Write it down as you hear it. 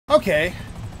Okay.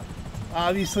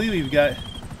 Obviously, we've got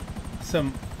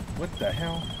some... What the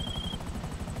hell?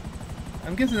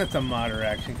 I'm guessing that's a modder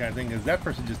action kind of thing, because that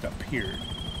person just appeared.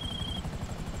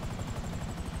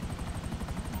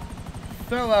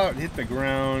 Fell out, hit the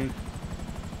ground.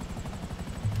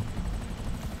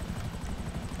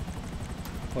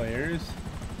 Players.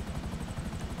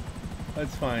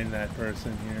 Let's find that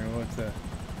person here. What's the...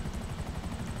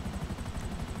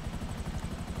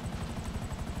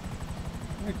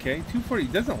 Okay, 240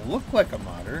 doesn't look like a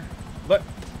modder, but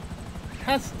it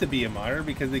has to be a modder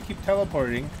because they keep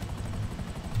teleporting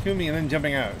to me and then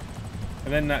jumping out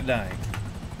and then not dying.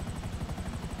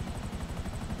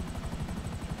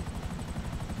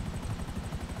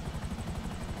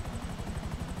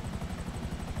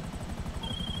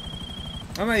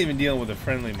 I'm not even dealing with a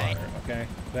friendly modder, okay?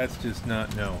 That's just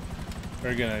not, no.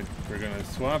 We're gonna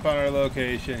swap out our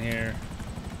location here.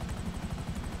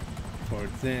 Fort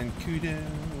Zancudo.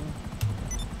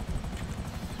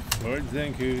 Fort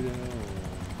Zancudo.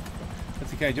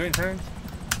 Let's see, can I join friends?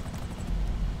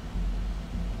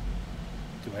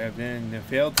 Do I have been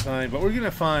failed to find? But we're gonna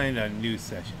find a new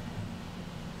session.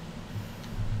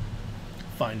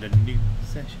 Find a new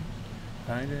session.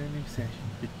 Find a new session.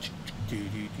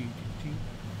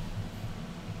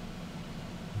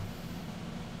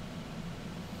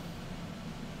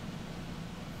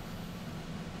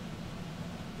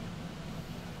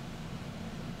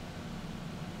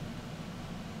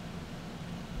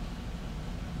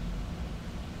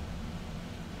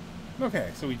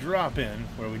 Okay, so we drop in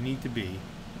where we need to be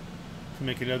to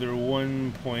make another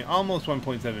almost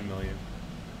 1.7 million.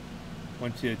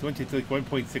 Once you take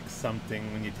 1.6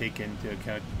 something when you take into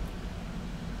account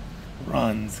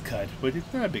runs cut, but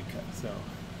it's not a big cut, so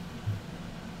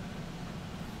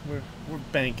we're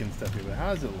banking stuff here. But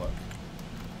how does it look?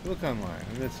 Look online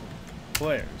on this one.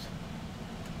 Players.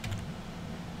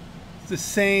 It's the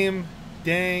same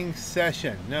dang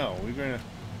session. No, we're gonna.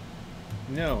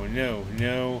 No.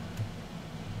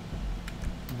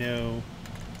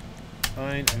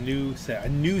 Find a new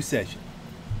session.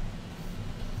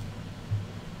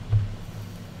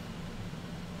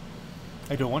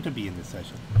 I don't want to be in this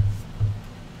session.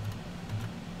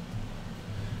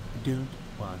 I don't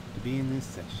want to be in this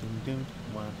session. Don't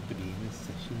want to be in this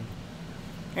session.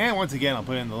 And once again, I'll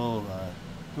put in the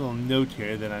little note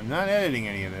here that I'm not editing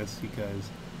any of this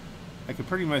because I could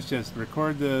pretty much just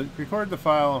record the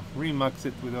file, remux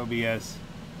it with OBS,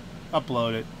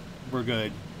 upload it. We're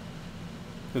good.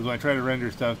 Because when I try to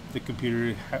render stuff, the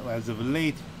computer, as of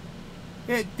late,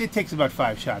 it takes about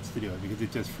 5 shots to do it because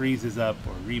it just freezes up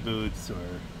or reboots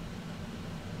or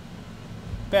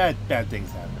bad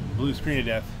things happen. Blue screen of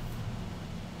death.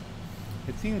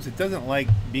 It seems it doesn't like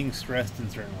being stressed in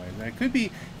certain ways. And it could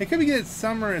be because it's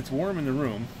summer and it's warm in the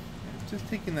room. It's just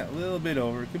taking that little bit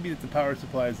over. It could be that the power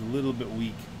supply is a little bit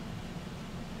weak.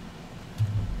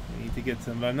 We need to get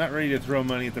some, but I'm not ready to throw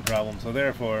money at the problem, so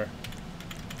therefore,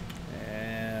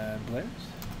 and players?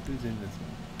 Who's in this one?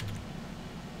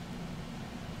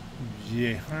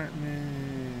 Jay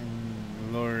Hartman,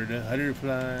 Lord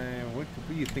Hutterfly. What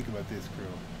do you think about this crew?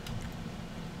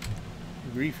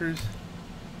 Griefers,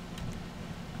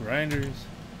 grinders,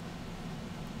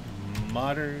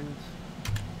 modders,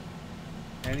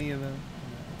 any of them?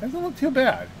 Doesn't look too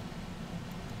bad.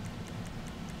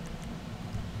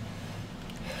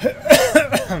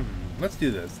 Let's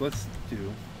do this. Let's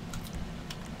do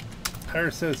hire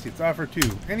associates. Offer 2.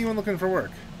 Anyone looking for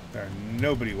work?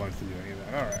 Nobody wants to do any of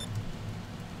that. All right.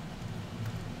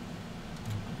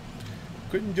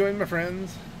 Couldn't join my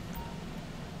friends.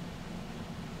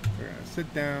 We're gonna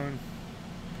sit down.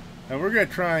 Now we're gonna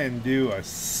try and do a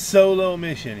solo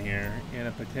mission here in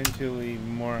a potentially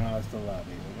more hostile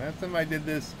lobby. The last time I did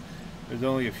this, there's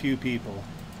only a few people.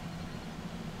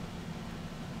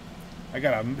 I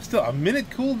got still a minute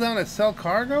cooldown to sell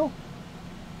cargo?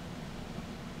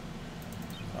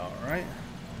 Alright.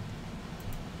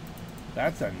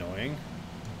 That's annoying.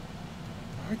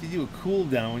 Hard to do a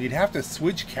cooldown when you'd have to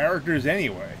switch characters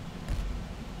anyway.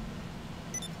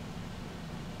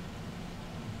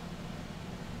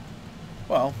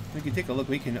 Well, we can take a look.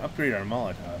 We can upgrade our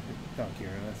Molotov. Down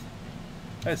here.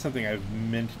 That's something I've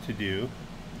meant to do.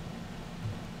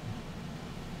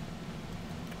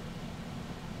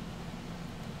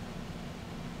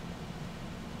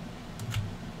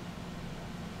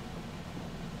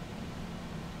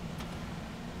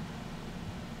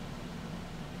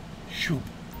 Shoop.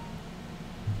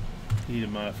 Need to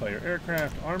modify your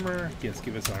aircraft. Armor. Yes,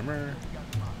 give us armor.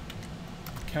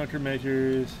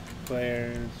 Countermeasures.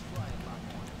 Flares.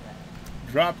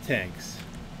 Drop tanks.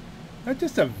 That's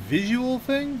just a visual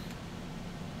thing?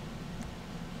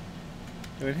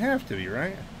 It would have to be,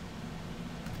 right?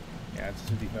 Yeah, it's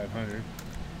 5,500.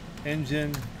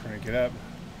 Engine, crank it up.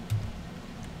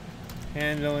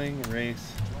 Handling,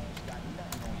 race,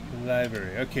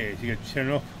 library. Okay, so you got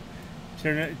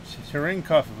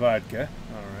Cherenkov vodka.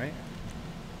 All right.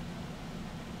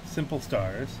 Simple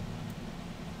stars.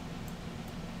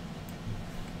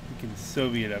 We can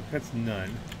Soviet up. That's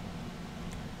none.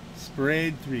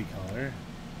 Sprayed 3-color.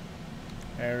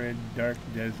 Arid, dark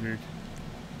desert.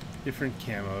 Different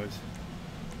camos.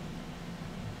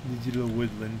 Digital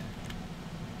woodland.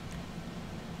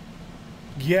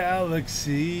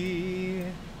 Galaxy.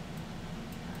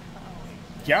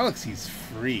 Galaxy's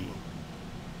free.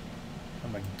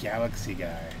 I'm a Galaxy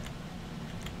guy.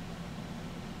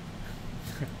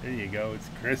 There you go. It's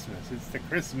Christmas. It's the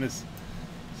Christmas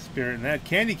spirit. And that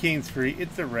candy cane's free.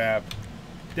 It's a wrap.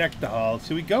 Deck the hall.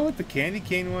 Should we go with the candy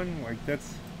cane one? Like,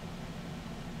 that's...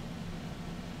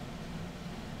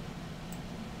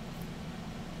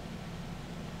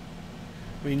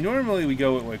 I mean, normally we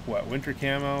go with, like, what? Winter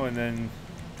camo and then...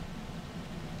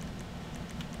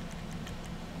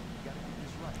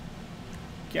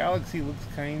 Galaxy looks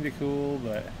kind of cool,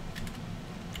 but...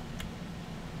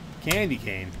 Candy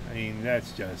cane. I mean,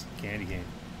 that's just candy cane.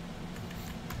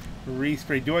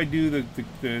 Respray. Do I do the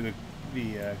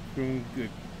yeah,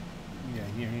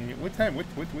 what time?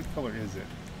 What color is it?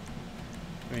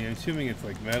 I mean, I'm assuming it's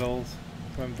like metals,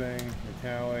 something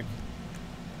metallic,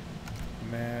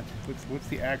 matte. What's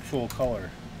the actual color?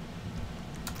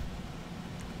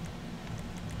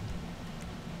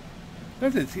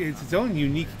 It's its own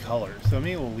unique color, so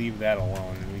maybe we'll leave that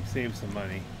alone and we save some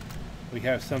money. We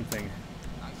have something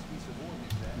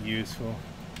useful.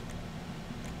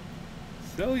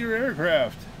 Sell your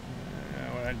aircraft.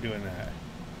 We're not doing that.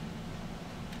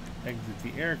 Exit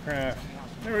the aircraft.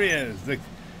 There he is,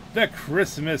 the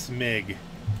Christmas MiG.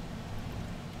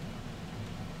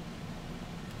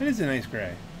 It is a nice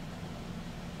gray.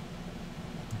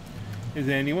 Is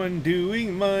anyone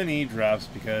doing money drops?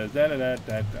 Because Okay, let's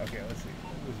see.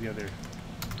 What was the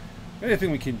other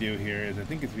thing we can do here is I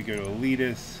think if we go to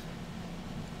Elitist,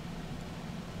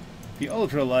 the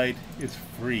ultralight is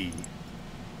free.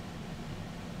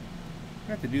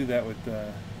 I have to do that with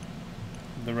the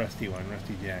rusty one,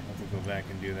 Rusty Jack. I'll have to go back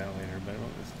and do that later, but we'll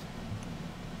just...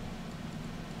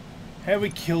 Have we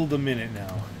killed a minute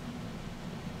now?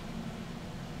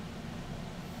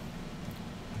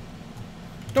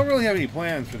 Don't really have any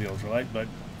plans for the ultralight, but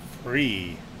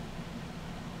free.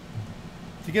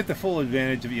 To get the full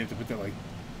advantage of it, you have to put that like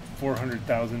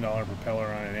 $400,000 propeller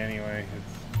on it anyway.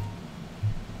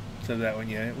 It's so that when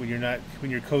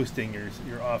you're coasting,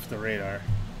 you're off the radar.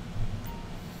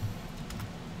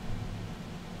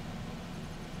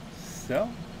 So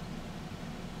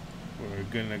we're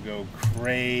gonna go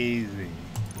crazy.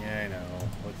 Yeah, I know.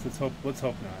 Let's hope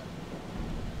not.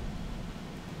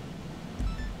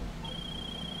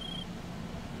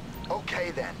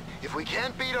 Okay then, if we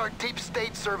can't beat our deep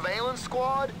state surveillance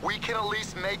squad, we can at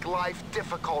least make life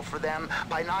difficult for them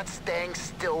by not staying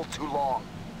still too long.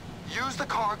 Use the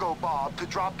cargo bob to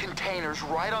drop containers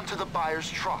right onto the buyer's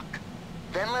truck.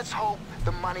 Then let's hope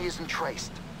the money isn't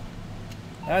traced.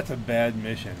 That's a bad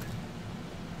mission.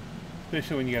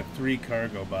 Especially when you got 3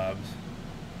 cargo bobs.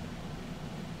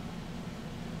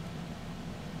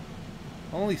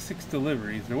 Only 6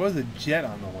 deliveries. There was a jet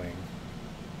on the wing.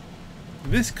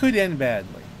 This could end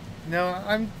badly. Now,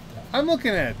 I'm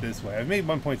looking at it this way. I've made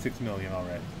 1.6 million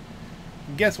already.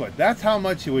 And guess what? That's how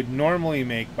much you would normally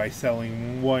make by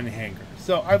selling 1 hangar.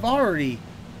 So I've already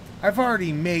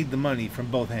made the money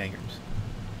from both hangars.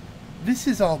 This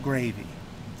is all gravy.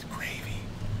 It's gravy.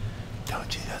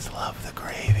 Don't you just love the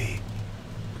gravy?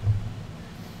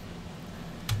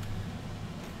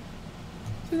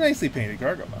 It's a nicely painted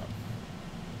cargo bob.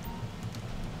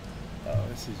 Oh,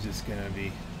 this is just gonna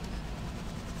be...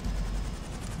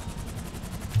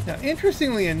 Now,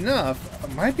 interestingly enough, I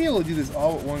might be able to do this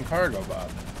all with 1 cargo bob.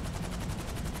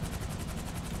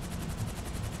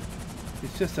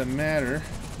 It's just a matter...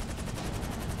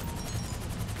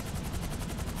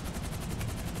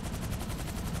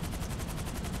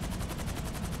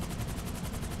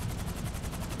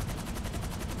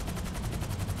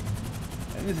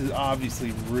 And this is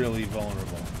obviously really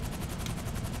vulnerable.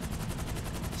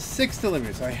 6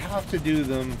 deliveries, so I have to do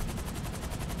them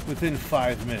within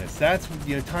 5 minutes. That's,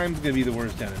 time's gonna be the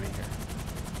worst enemy here.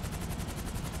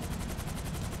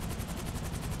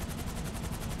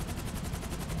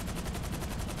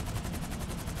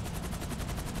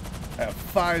 I have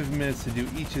 5 minutes to do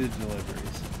each of the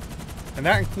deliveries. And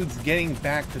that includes getting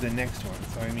back to the next one.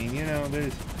 So I mean,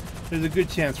 there's a good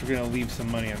chance we're gonna leave some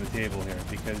money on the table here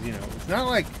because, it's not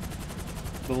like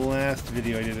the last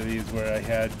video I did of these where I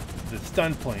had the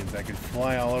stunt planes that could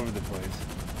fly all over the place.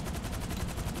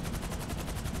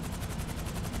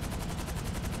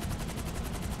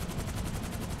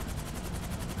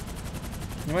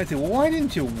 You might say, well, why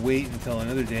didn't you wait until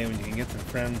another day when you can get some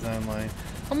friends online?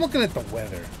 I'm looking at the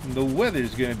weather. The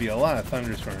weather's going to be a lot of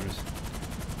thunderstorms.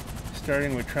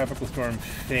 Starting with Tropical Storm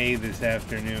Faye this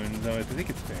afternoon. Though I think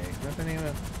it's Faye. Is that the name of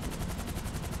it?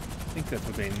 I think that's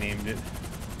what they named it.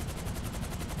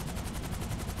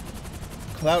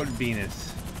 Cloud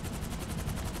Venus.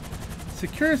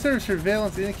 Secure Server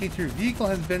surveillance indicates your vehicle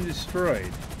has been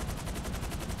destroyed.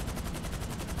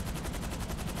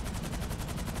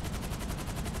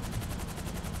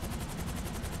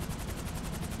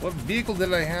 What vehicle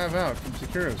did I have out from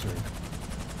SecuroServe?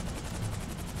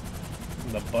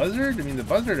 The Buzzard? I mean, the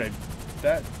Buzzard,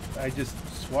 I just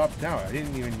swapped out. I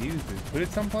didn't even use it. Put it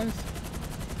someplace?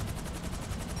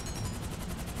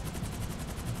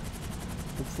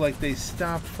 Looks like they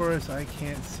stopped for us. I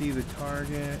can't see the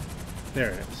target.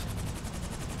 There it is.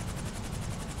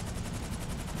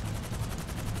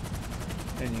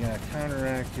 And you gotta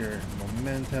counteract your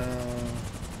momentum.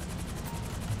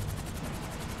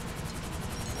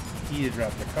 To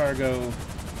drop the cargo.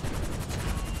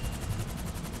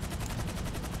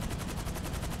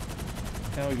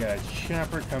 Now we got a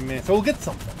chopper come in, so we'll get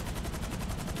something.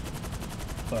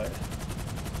 But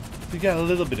we got a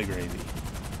little bit of gravy.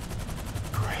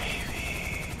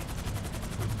 Gravy.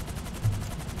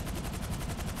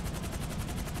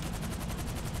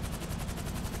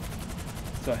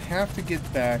 So I have to get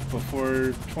back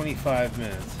before 25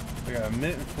 minutes. I got a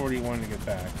minute and 41 to get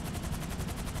back.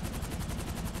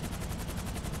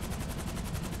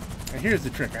 Now here's the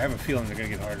trick. I have a feeling they're going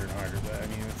to get harder and harder, but I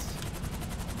mean, it's...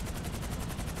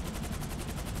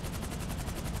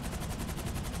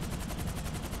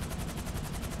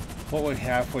 What would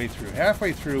halfway through?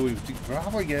 Halfway through, we would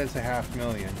probably get us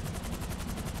 500,000.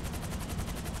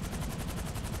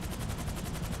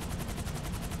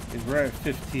 We're at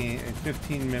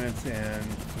 15 minutes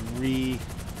and 3...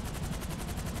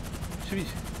 Should be...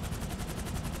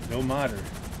 No modder.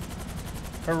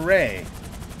 Hooray!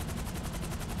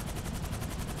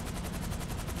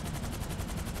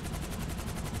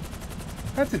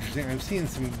 That's interesting. I'm seeing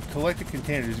some collected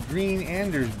containers. There's green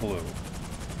and there's blue.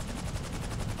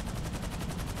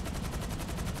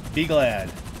 Be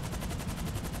glad.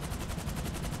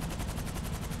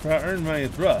 Earn money,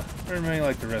 bruh. Earn money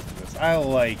like the rest of us. I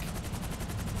like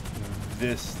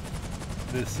this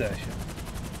session.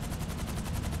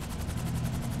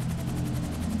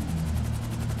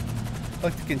 I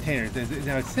like the containers.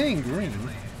 Now it's saying green.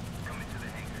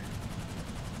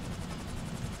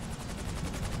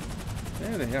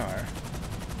 There they are.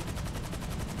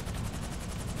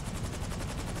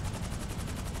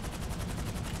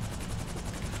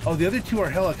 Oh, the other two are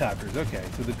helicopters. Okay,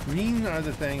 so the green are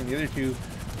the thing, and the other two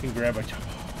can grab a...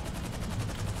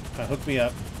 hook me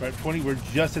up. We're at 20. We're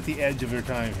just at the edge of their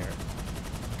time here.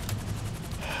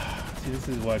 See, this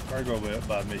is why cargo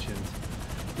bot missions.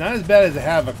 Not as bad as the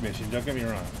Havoc mission, don't get me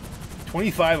wrong.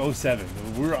 2507.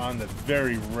 We're on the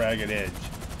very ragged edge.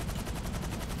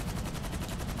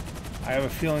 I have a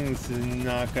feeling this is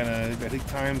not gonna... I think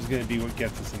time's gonna be what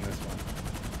gets us in this one.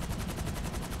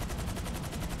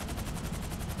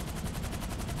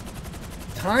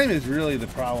 Time is really the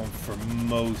problem for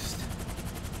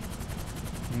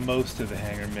most of the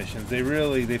hangar missions.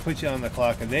 They put you on the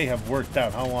clock and they have worked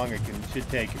out how long it should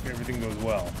take if everything goes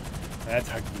well. That's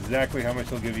exactly how much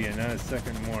they'll give you, and not a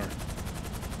second more.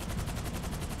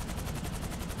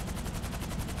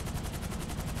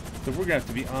 So we're gonna have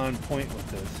to be on point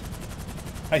with this.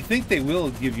 I think they will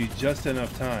give you just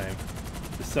enough time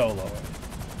to solo it.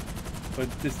 But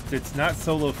it's not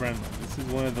solo friendly. This is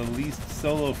one of the least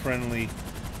solo friendly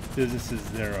businesses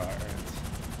there are.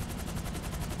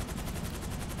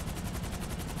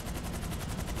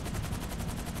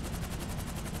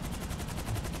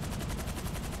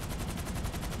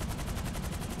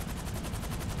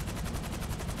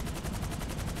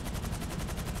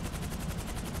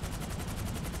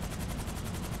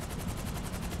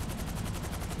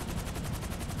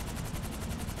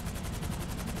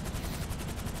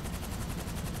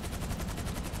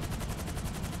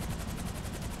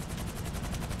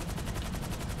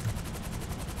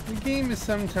 The game is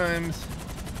sometimes...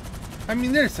 I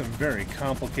mean, there's some very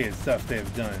complicated stuff they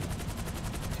have done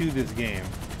to this game.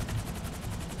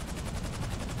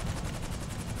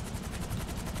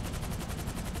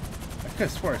 I could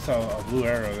have swore I saw a blue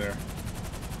arrow there.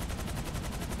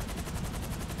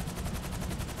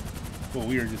 Well,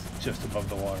 we are just above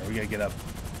the water. We gotta get up.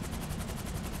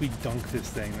 If we dunk this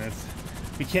thing,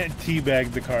 We can't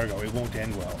teabag the cargo. It won't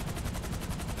end well.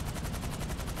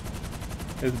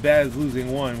 As bad as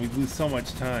losing one, we'd lose so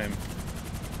much time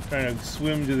trying to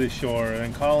swim to the shore and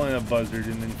then call in a buzzard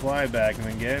and then fly back and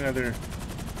then get another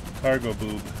cargo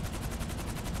boob.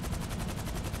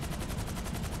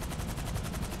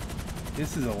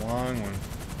 This is a long one.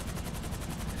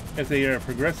 If they are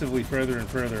progressively further and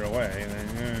further away, and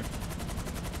then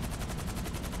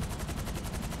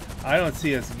I don't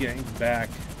see us getting back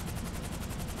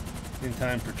in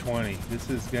time for 20. This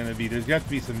is going to be, there's got to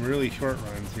be some really short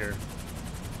runs here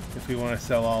if we want to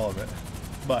sell all of it.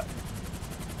 But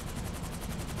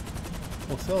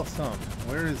we'll sell some.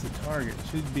 Where is the target? It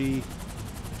should be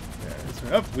there. This way.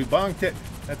 Oh, we bonked it.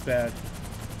 That's bad.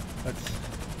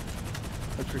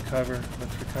 Let's recover.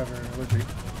 Let's recover.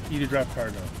 Eat a drop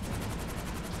cargo.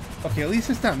 Okay, at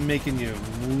least it's not making you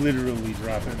literally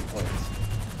drop it in place.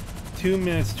 2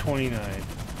 minutes 29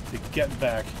 to get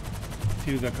back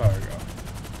to the cargo.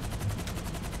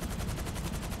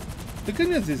 The good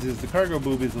news is the cargo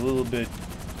boob is a little bit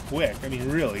quick. I mean,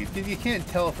 really, you can't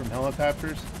tell from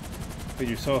helicopters because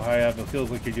you're so high up. It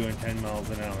feels like you're doing 10 miles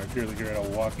an hour. It feels like you're at a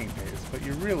walking pace, but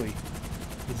you're really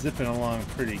zipping along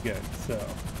pretty good. So.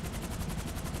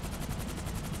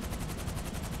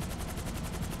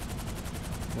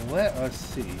 Let us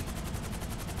see.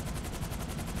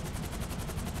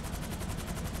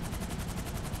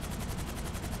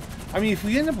 I mean, if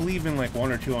we end up leaving like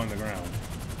one or two on the ground,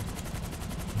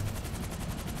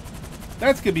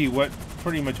 that's gonna be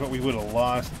pretty much what we would have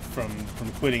lost from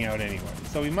quitting out anyway.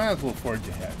 So we might as well forge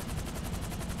ahead.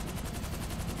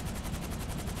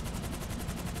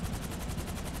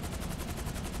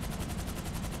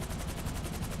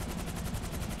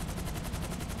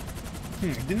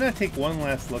 Didn't I take one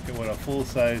last look at what a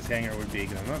full-size hangar would be?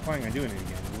 Because I'm not planning on doing it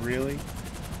again. Really?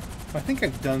 I think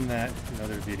I've done that in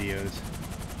other videos.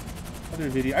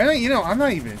 I'm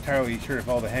not even entirely sure if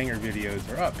all the hangar videos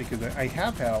are up because I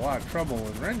have had a lot of trouble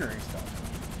with rendering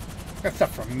stuff. I've got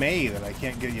stuff from May that I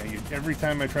can't get. Every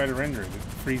time I try to render it, it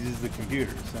freezes the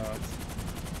computer. So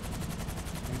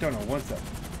I don't know what's up.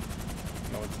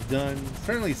 I know it's done.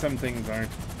 Certainly, some things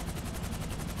aren't.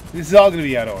 This is all going to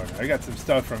be out of order. I got some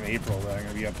stuff from April that I'm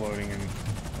going to be uploading in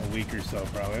a week or so,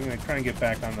 probably. I'm going to try and get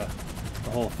back on the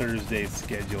whole Thursday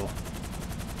schedule.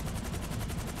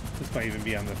 This might even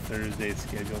be on the Thursday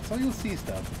schedule, so you'll see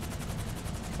stuff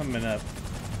coming up.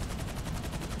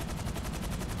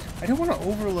 I don't want to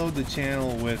overload the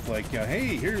channel with like,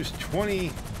 hey, here's 20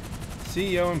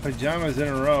 CEO in pajamas in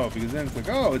a row, because then it's like,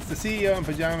 oh, it's the CEO in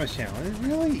pajamas channel. It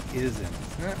really isn't.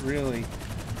 It's not really.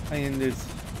 I mean,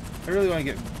 I really want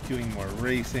to get doing more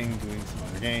racing, doing some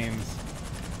other games.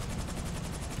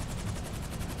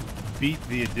 Beat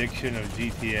the addiction of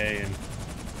GTA and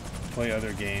play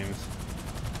other games.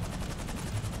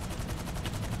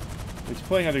 Which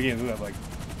playing other games without like,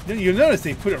 you'll notice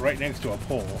they put it right next to a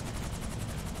pole.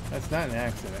 That's not an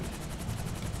accident.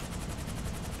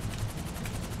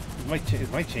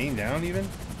 Is my chain down even?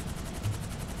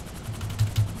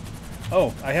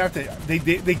 Oh, I have to.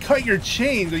 They cut your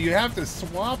chain, so you have to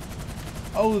swap.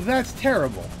 Oh, that's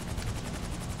terrible.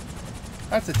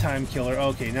 That's a time killer.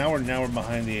 Okay, now we're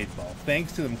behind the 8 ball.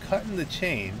 Thanks to them cutting the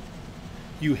chain,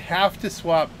 you have to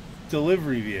swap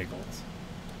delivery vehicles.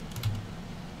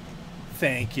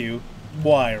 Thank you.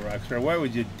 Why, Rockstar? Why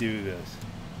would you do this?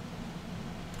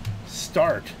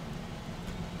 Start.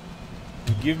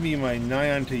 Give me my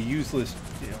nigh on to useless,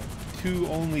 2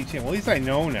 only chain. Well, at least I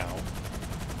know now.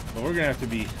 But we're gonna have to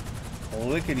be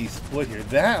lickety split here.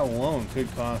 That alone could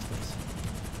cost us.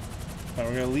 Right,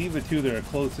 we're gonna leave the 2 that are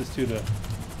closest to the.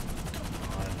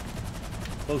 Come on.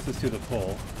 Closest to the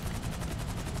pole.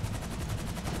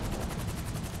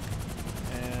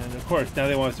 And of course, now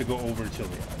they want us to go over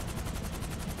Chiliad.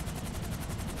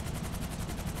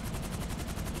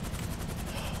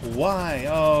 Why?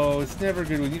 Oh, it's never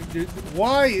good when you.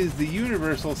 Why is the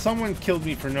universal someone killed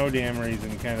me for no damn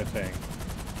reason kind of thing?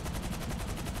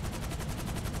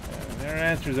 Their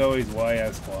answer is always why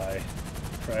ask why.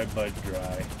 Try Bud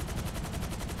Dry.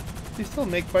 Do you still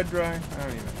make Bud Dry? I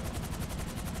don't even know.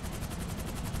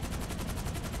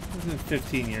 It's been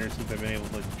 15 years since I've been able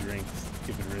to drink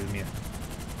stupid arrhythmia.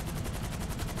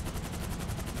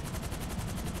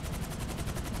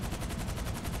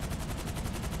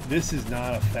 This is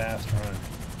not a fast run.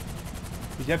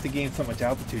 You have to gain so much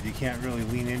altitude, you can't really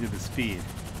lean into the speed.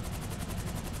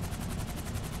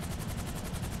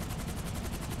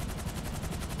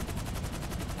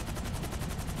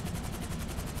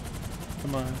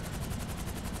 Come on.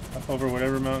 Up over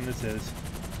whatever mountain this is.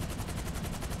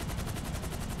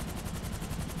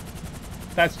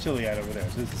 That's Chiliad over there,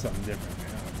 so this is something different.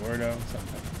 Gordo,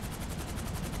 something.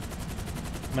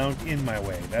 Mount in my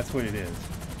way. That's what it is.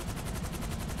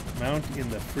 Mount in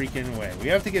the freaking way. We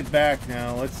have to get back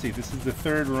now. Let's see. This is the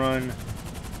third run.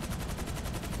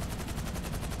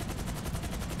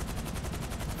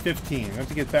 15. We have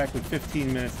to get back with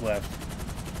 15 minutes left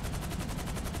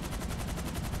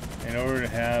in order to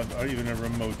have even a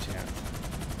remote chance.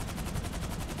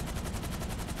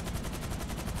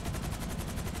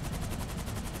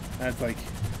 That's like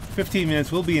 15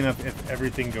 minutes will be enough if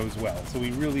everything goes well. So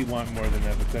we really want more than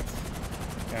that, but that's...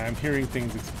 Yeah, I'm hearing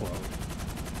things explode.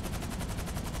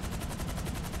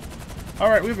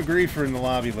 Alright, we have a griefer in the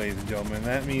lobby, ladies and gentlemen.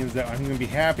 That means that I'm going to be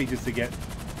happy just to get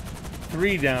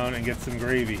 3 down and get some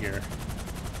gravy here.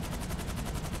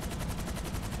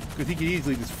 Because he could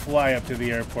easily just fly up to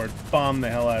the airport, bomb the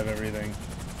hell out of everything.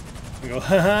 And go,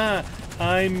 haha,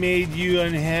 I made you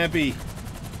unhappy.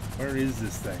 Where is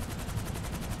this thing?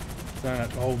 It's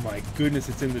not, oh my goodness,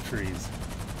 it's in the trees.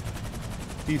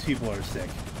 These people are sick.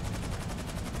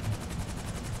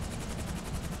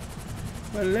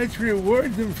 But let's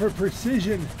reward them for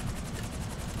precision.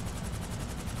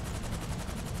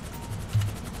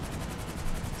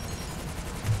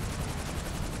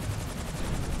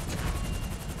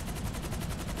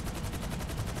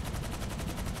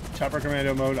 Chopper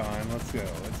commando mode on. Let's go.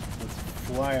 Let's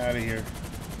fly out of here.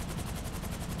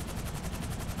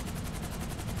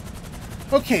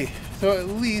 Okay, so at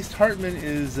least Hartman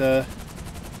is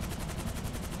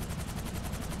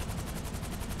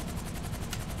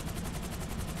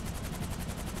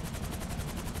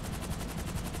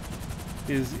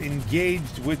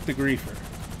engaged with the griefer.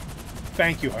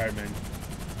 Thank you, Hartman.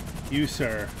 You,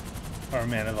 sir, are a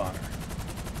man of honor.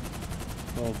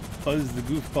 We'll buzz the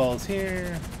goofballs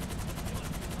here.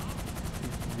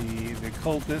 The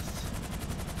cultists.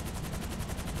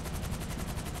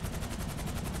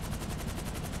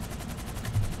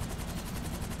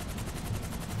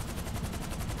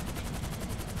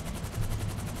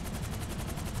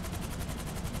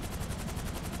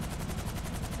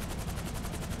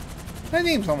 That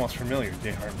name's almost familiar,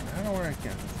 Jay Hartman. I don't know where I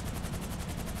can.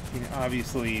 I mean,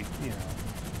 obviously, you know,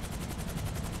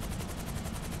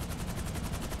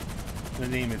 the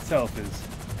name itself is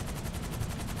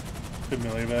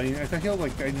familiar, but I feel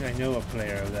like I know a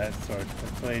player of that sort. I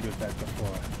played with that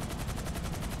before.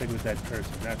 Played with that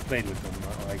person. Not played with them,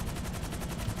 not like...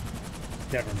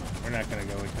 Never mind. We're not going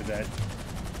to go into that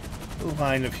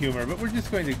line of humor, but we're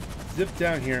just going to zip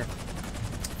down here.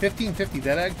 1550,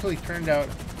 that actually turned out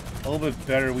a little bit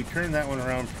better. We turned that one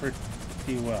around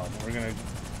pretty well. We're going to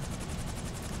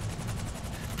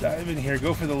dive in here,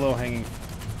 go for the low-hanging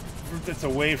fruit that's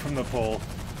away from the pole.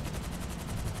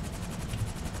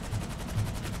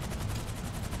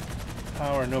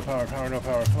 Power, no power, power, no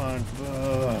power. Come on.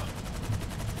 Ugh.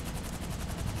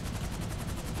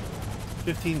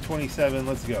 1527,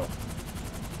 let's go.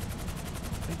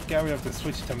 Thank God we have to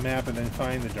switch to map and then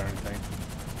find the darn thing.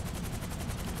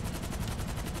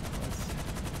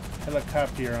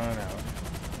 Helicopter on out.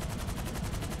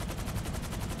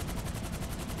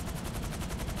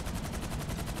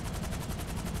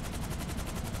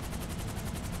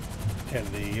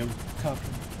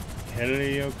 Helicopter.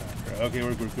 Helicopter. Okay,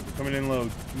 we're coming in low.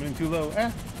 Coming in too low.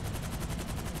 Ah!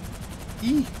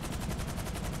 Eee!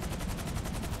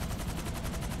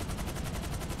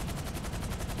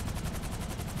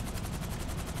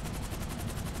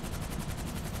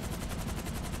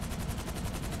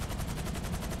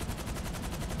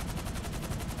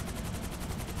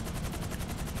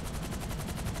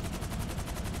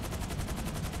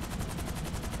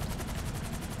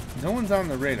 No one's on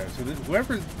the radar, so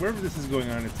wherever this is going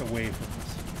on, it's away from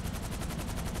us.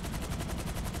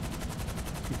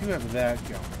 We do have that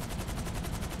going.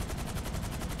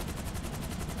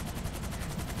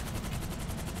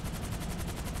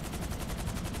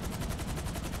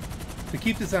 To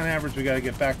keep this on average, we got to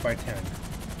get back by 10.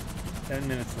 10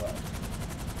 minutes left.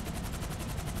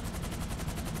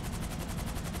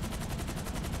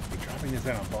 Are we dropping this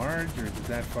on a barge, or is it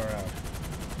that far out?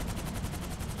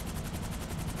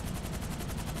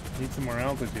 Need some more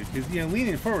altitude, because, you know,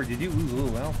 leaning forward, you do lose a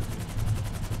little altitude.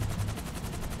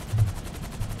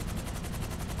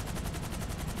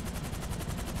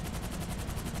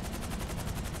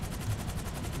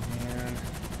 And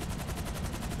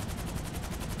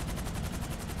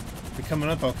they're coming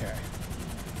up okay.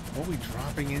 What are we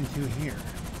dropping into here?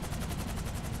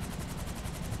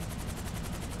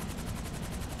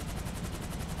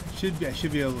 I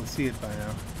should be able to see it by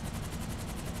now.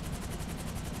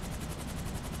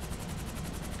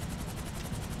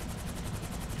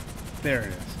 There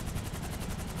it is.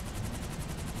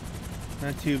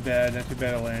 Not too bad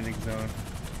a landing zone.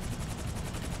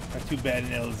 Not too bad an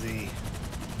LZ.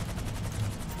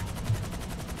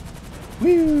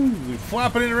 Woo! We're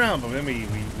flopping it around, but then we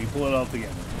pull it all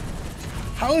together.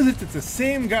 How is it that the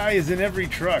same guy is in every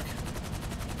truck?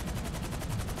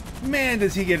 Man,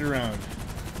 does he get around.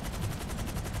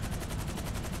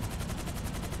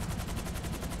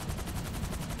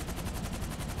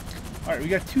 Alright, we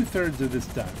got 2/3 of this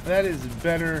done. That is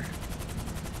better.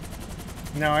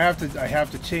 Now I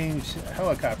have to change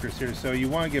helicopters here, so you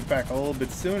want to get back a little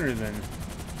bit sooner than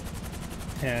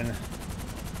 10.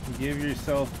 Give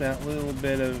yourself that little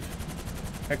bit of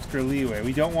extra leeway.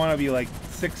 We don't want to be like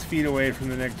 6 feet away from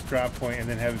the next drop point and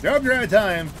then have it, oh, you're out of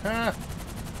time. Ha!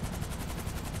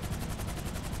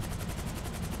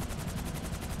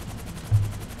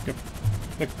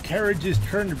 The carriage is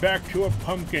turned back to a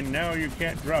pumpkin. Now you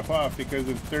can't drop off because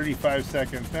of 35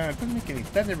 seconds. Nah, it doesn't make any.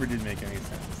 That never did make any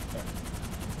sense.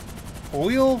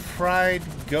 Oil fried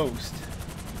ghost.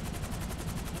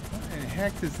 What the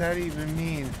heck does that even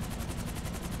mean?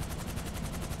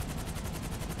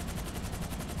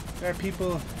 There are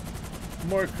people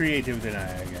more creative than I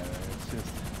gather. It's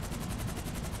just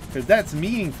because that's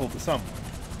meaningful to someone.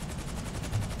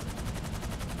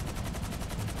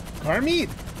 Car meat.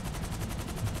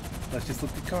 Let's just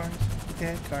look at cars.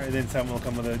 Okay, car. And then someone will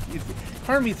come with a.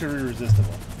 Car meats are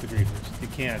irresistible. The griefers. You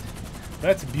can't.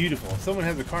 That's beautiful. If someone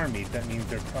has a car meet, that means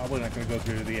they're probably not going to go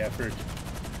through the effort.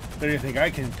 They're going to think, I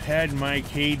can pad my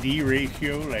KD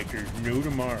ratio like there's no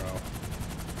tomorrow.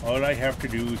 All I have to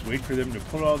do is wait for them to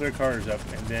pull all their cars up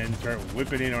and then start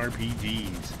whipping in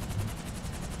RPGs.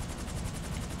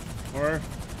 Or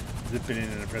zipping in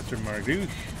an oppressor Margouche.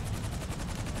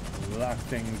 Lock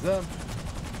things up.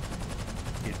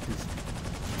 Get this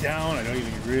down. I don't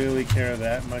even really care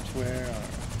that much where.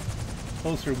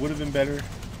 Closer would have been better.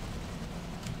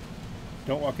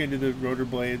 Don't walk into the rotor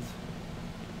blades.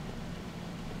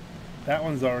 That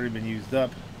one's already been used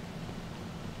up.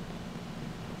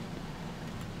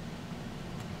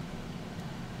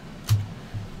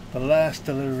 The last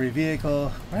delivery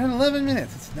vehicle. We're at 11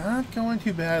 minutes. It's not going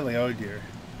too badly. Oh dear.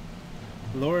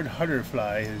 Lord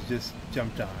Hutterfly has just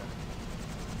jumped on.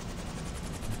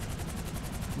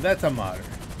 That's a modder.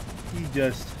 He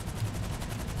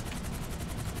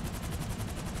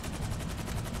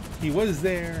was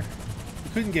there. He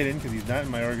couldn't get in because he's not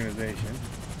in my organization.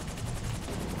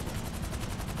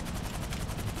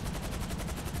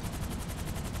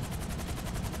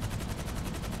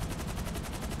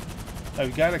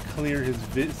 I've got to clear his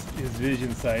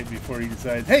vision sight before he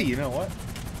decides, hey, you know what?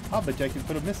 I'll bet you I can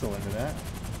put a missile into that.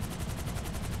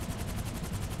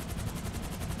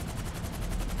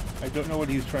 I don't know what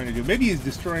he's trying to do. Maybe he's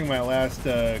destroying my last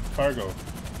cargo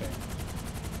thing.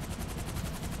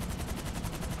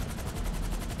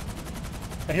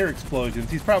 I hear explosions.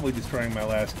 He's probably destroying my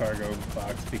last cargo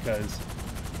box because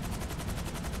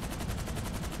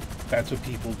that's what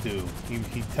people do.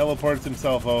 He teleports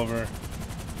himself over.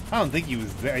 I don't think he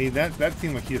was there. That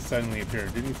seemed like he suddenly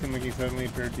appeared. Didn't he seem like he suddenly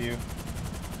appeared to you?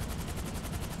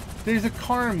 There's a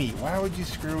car meet. Why would you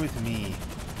screw with me?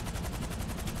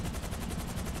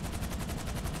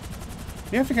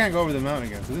 You have to kind of go over the mountain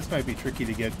again, so this might be tricky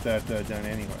to get that done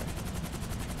anyway.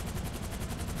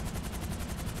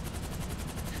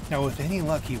 Now, with any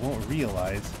luck, he won't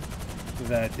realize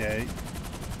that the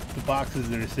boxes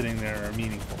that are sitting there are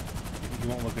meaningful. He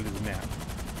won't look at his map.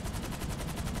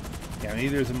 Yeah, maybe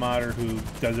there's a modder who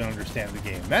doesn't understand the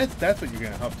game. That's what you're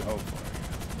going to have to hope for.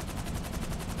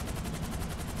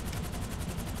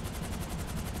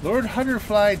 Lord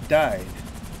Hutterfly died.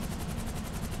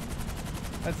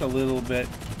 That's a little bit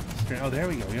strange. Oh, there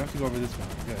we go. You don't have to go over this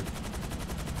mountain. Good.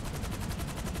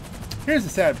 Here's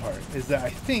the sad part, is that I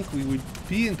think we would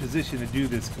be in position to do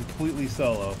this completely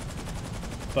solo,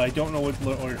 but I don't know what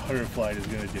Lord Hutterfly is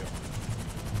going to do.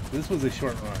 This was a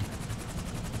short run.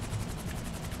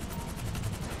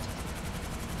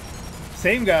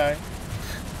 Same guy.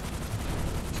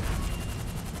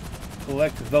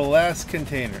 Collect the last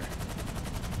container.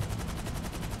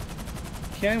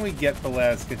 Can we get the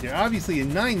last container? Obviously,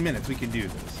 in 9 minutes we can do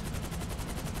this,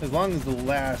 as long as the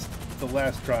last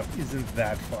drop isn't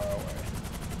that far away.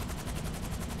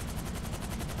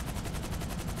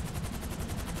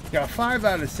 Got 5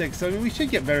 out of 6, so I mean we should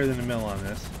get better than a mill on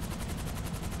this.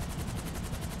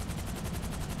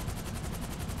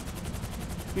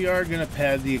 We are gonna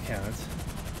pad the accounts.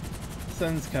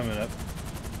 Sun's coming up.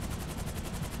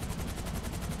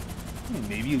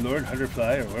 Maybe Lord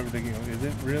Hutterfly or whoever they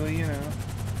isn't really, you know,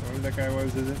 whoever that guy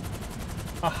was isn't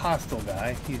a hostile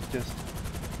guy. He's just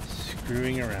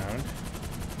screwing around.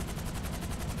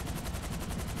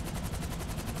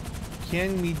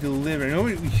 Can we deliver? No,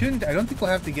 we shouldn't. I don't think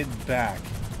we'll have to get back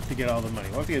to get all the money.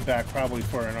 We'll have to get back probably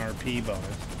for an RP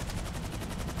bonus.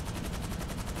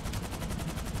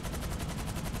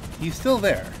 He's still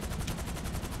there.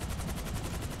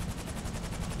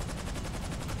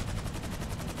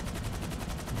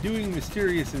 Doing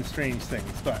mysterious and strange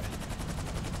things, but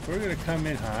we're gonna come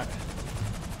in hot.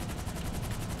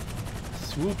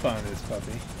 Swoop on this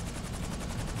puppy.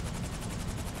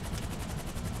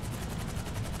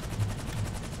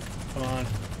 Come on.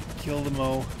 Kill the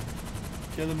mo.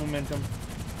 Kill the momentum.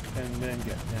 And then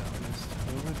get down. Just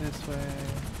over this way.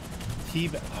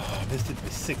 T-back. Oh, I missed it by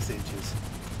 6 inches.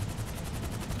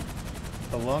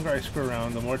 The longer I screw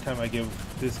around, the more time I give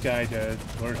this guy to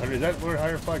Lord Hunter. Is that Lord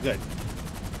Firefly? Good.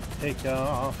 Take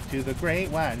off to the great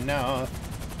wide north.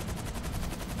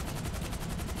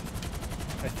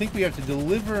 I think we have to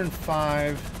deliver in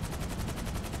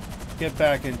 5, get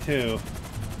back in 2,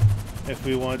 if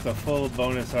we want the full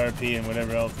bonus RP and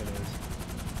whatever else it is.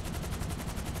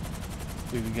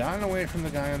 We've gotten away from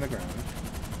the guy on the ground.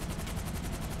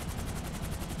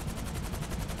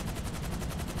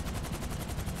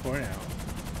 For now.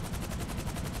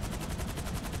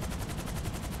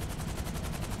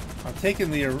 I'm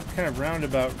taking the kind of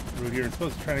roundabout route here. It's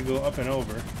supposed to try to go up and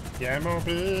over. Yeah, I'm up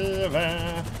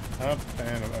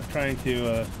and I'm trying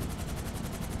to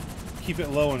keep it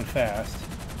low and fast.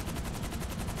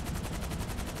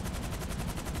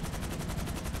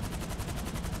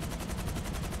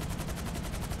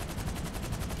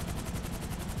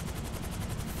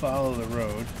 Follow the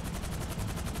road.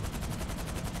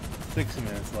 6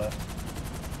 minutes left.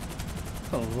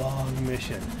 A long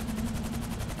mission.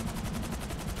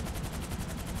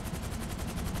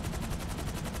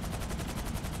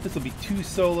 This will be two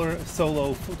solo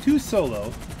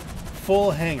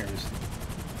full hangers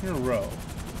in a row.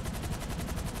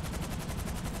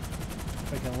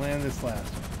 If I can land this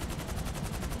last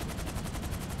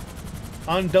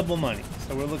one. On double money.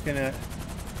 So we're looking at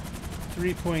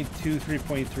 3.2,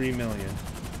 3.3 million.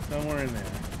 Somewhere in there.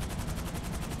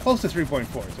 Close to 3.4,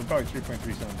 so probably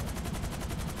 3.3 something.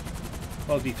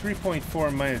 Well, it'd be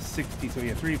 3.4 minus 60, so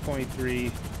yeah,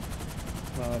 3.3.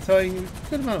 Well, that's a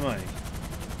good amount of money.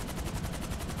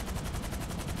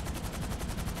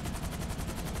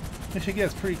 I should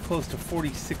guess pretty close to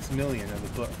 46 million of the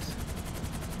books.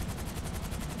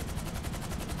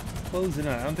 Closing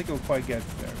on. I don't think it'll quite get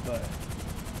there, but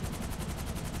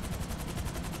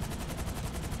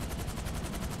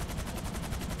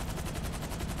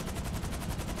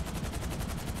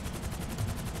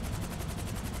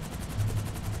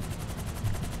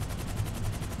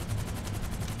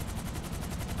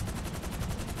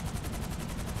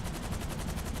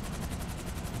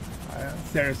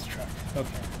there's the truck.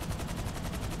 Okay.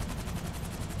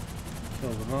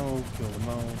 Kill the mo, kill the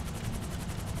mo.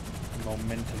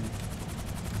 Momentum.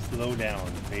 Slow down,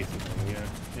 basically.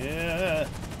 Yeah.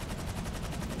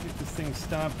 Get this thing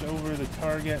stopped over the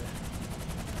target.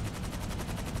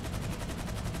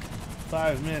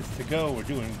 5 minutes to go. We're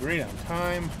doing great on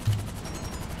time.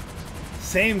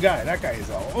 Same guy. That guy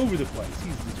is all over the place.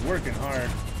 He's just working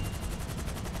hard.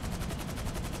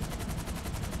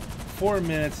 4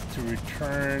 minutes to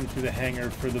return to the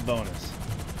hangar for the bonus.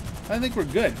 I think we're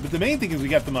good, but the main thing is we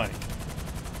got the money.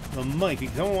 The money.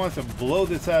 If someone wants to blow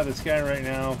this out of the sky right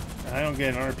now, I don't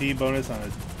get an RP bonus on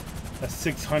a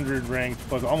 600 ranked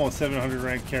plus almost 700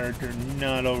 ranked character.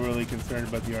 Not overly concerned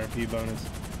about the RP bonus,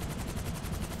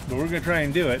 but we're gonna try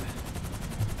and do it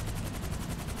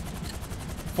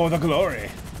for the glory.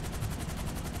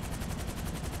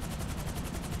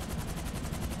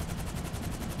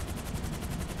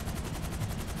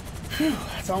 Whew,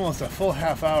 that's almost a full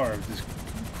half hour of just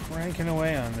cranking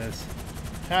away on this.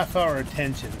 Half hour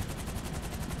attention.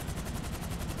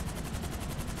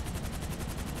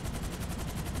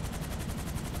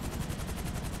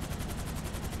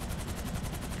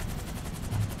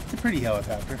 It's a pretty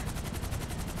helicopter.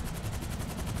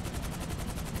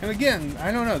 And again,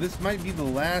 I don't know, this might be the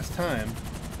last time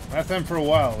for a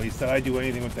while at least, that I do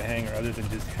anything with the hangar other than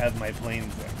just have my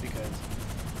planes there, because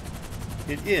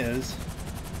it is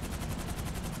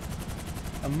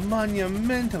a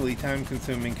monumentally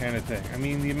time-consuming kind of thing. I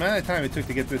mean, the amount of time it took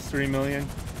to get this 3 million,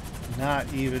 not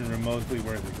even remotely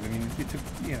worth it. I mean, it took,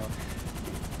 you know,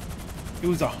 it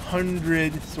was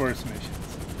 100 source missions.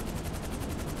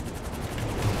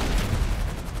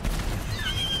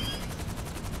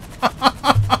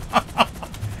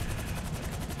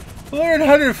 Lord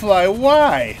Hunterfly,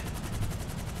 why?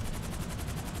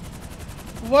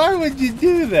 Why would you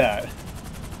do that?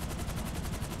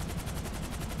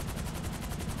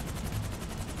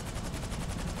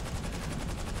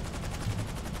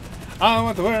 I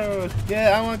want the world.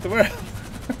 Yeah, I want the world.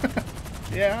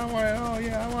 Yeah, I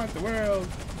want the world.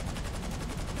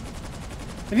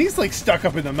 And he's like stuck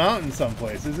up in the mountain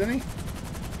someplace, isn't he?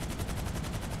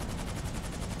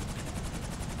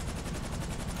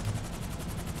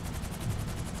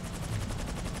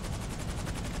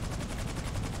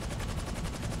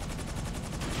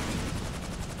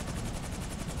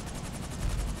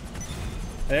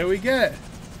 There we get it.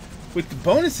 With the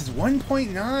bonus is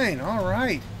 1.9. All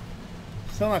right.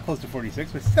 Still not close to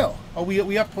 46, but still. Oh, we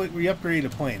upgraded a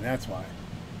plane. That's why.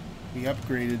 We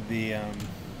upgraded the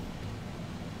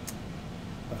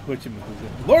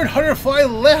Lord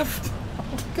Hunterfly left.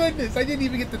 Oh goodness! I didn't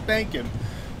even get to thank him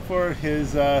for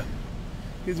his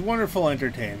wonderful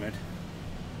entertainment.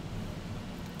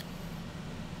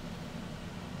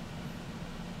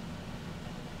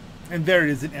 And there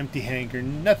it is, an empty hangar.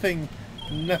 Nothing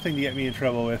to get me in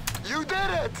trouble with. You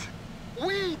did it!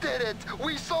 We did it!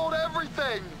 We sold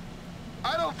everything!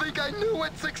 I don't think I knew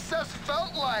what success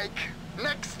felt like.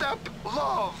 Next step,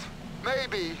 love.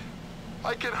 Maybe.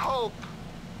 I can hope.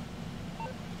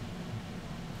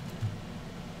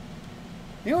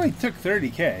 He only took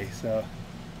 30K, so...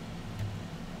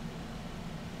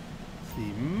 Let's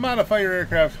see, modifier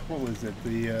aircraft, what was it?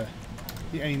 I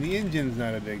mean, the engine's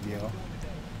not a big deal.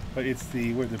 But it's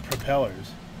the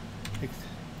propellers.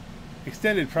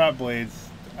 Extended prop blades,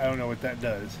 I don't know what that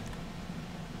does.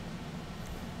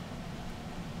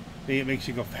 Maybe it makes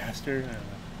you go faster? I don't know.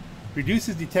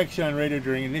 Reduces detection on radar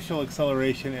during initial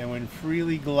acceleration and when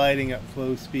freely gliding at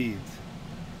flow speeds.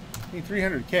 I mean,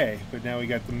 300K, but now we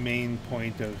got the main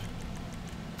point of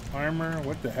armor.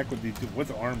 What the heck would these do? What's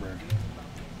armored?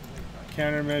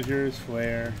 Countermeasures,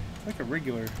 flare. It's like a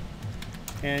regular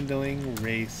handling,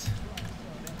 race,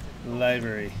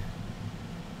 library.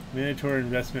 Minotaur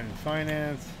investment in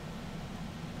finance.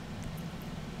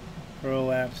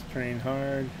 Prolapse, train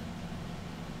hard.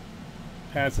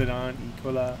 Pass it on,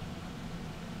 Equala.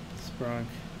 Sprunk.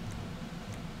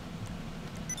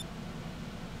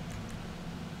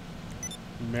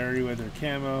 Merryweather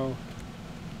camo.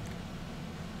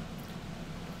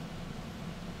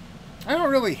 I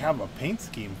don't really have a paint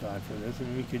scheme thought for this. I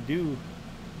mean, we could do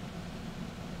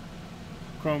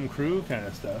Chrome Crew kind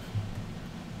of stuff.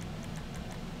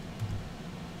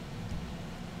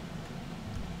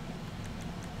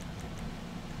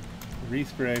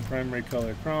 Respray, primary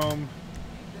color chrome.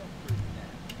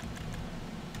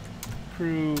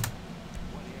 Crew.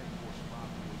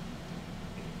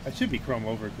 That should be chrome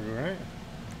over crew, right?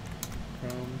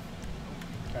 Chrome.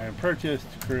 Item purchased,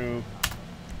 crew.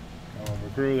 Chrome over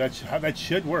crew. That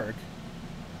should work.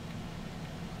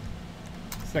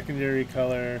 Secondary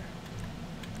color.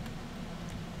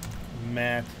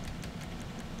 Matte.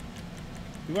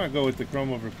 We want to go with the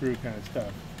chrome over crew kind of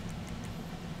stuff.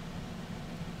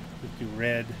 Let's do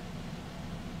red.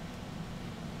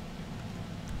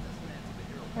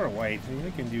 Or white. I mean,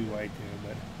 we can do white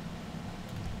too,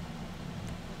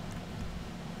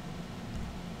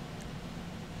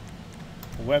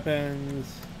 but...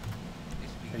 Weapons.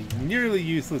 A nearly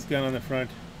useless gun on the front.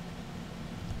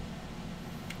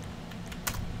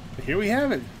 But here we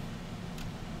have it.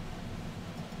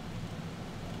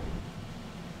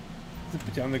 Does it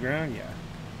put you on the ground? Yeah.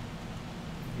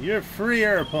 You're a free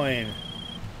airplane.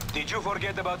 Did you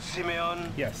forget about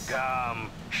Simeon? Yes. Come,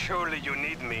 surely you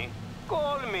need me.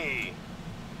 Call me.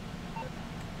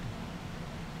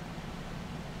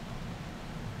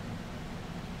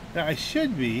 Now I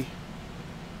should be.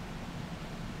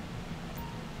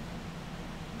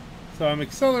 So I'm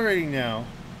accelerating now.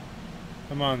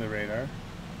 I'm on the radar.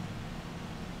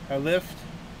 I lift.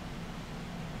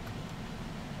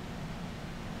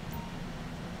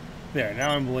 There,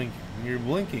 now I'm blinking. When you're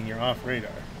blinking, you're off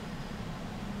radar.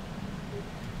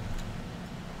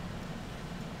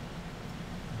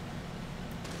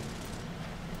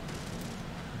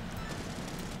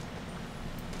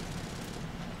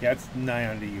 Yeah, it's nigh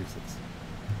on to useless.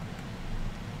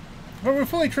 But we're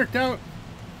fully tricked out.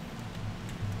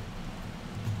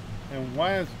 And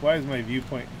why is my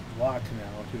viewpoint locked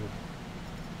now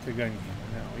to gun camera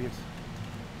now? Yes.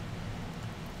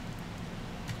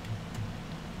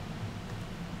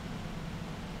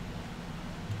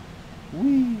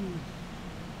 Whee!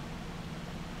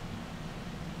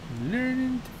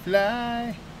 Learning to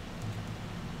fly.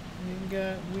 Ain't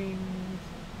got wings.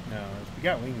 No, we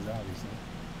got wings, obviously.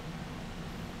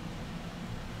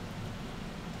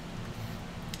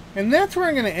 And that's where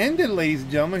I'm going to end it, ladies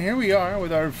and gentlemen. Here we are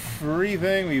with our free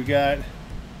thing. We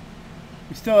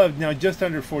still have now just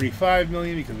under 45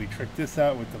 million because we tricked this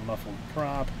out with the muffled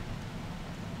prop.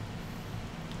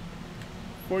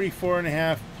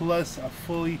 44.5 plus a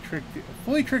fully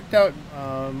tricked out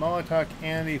Molotov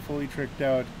and a fully tricked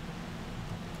out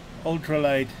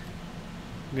ultralight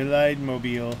glide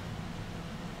mobile.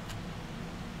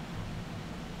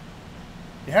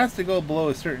 It has to go below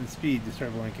a certain speed to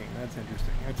start blinking. That's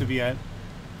interesting. It has to be at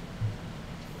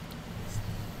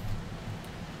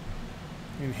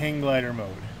in hang glider mode.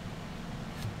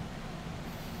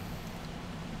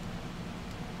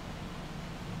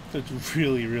 So it's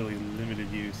really, really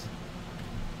limited use.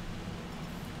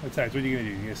 Besides, what are you going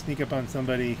to do? You're going to sneak up on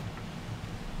somebody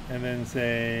and then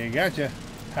say, gotcha.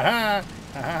 Ha-ha!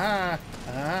 Ha-ha!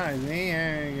 Ha-ha!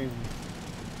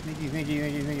 Sneaky, sneaky,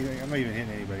 sneaky, sneaky. I'm not even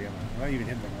hitting anybody. I'm not even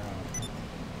hitting them around.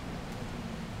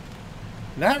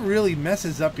 That really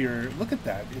messes up your... Look at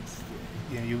that. It's...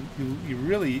 You know, you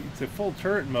really... It's a full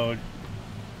turret mode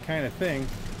kind of thing.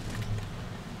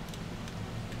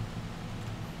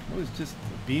 It was just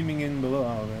beaming in below.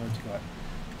 Oh, man, what you got?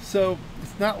 So,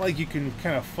 it's not like you can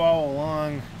kind of follow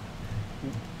along.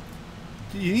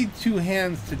 You need two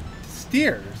hands to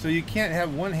steer, so you can't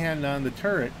have one hand on the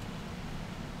turret.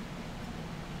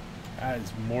 That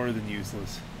is more than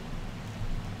useless.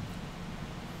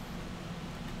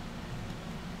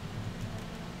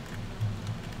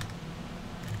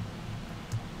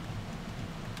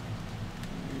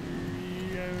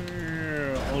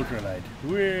 Ultralight.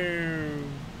 Woo!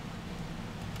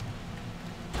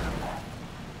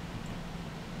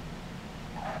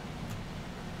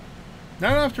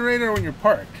 Not off the radar when you're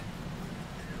parked.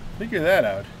 Figure that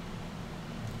out.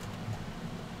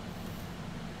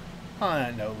 On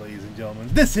that note, ladies and gentlemen,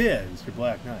 this is your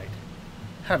Black Knight.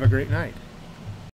 Have a great night.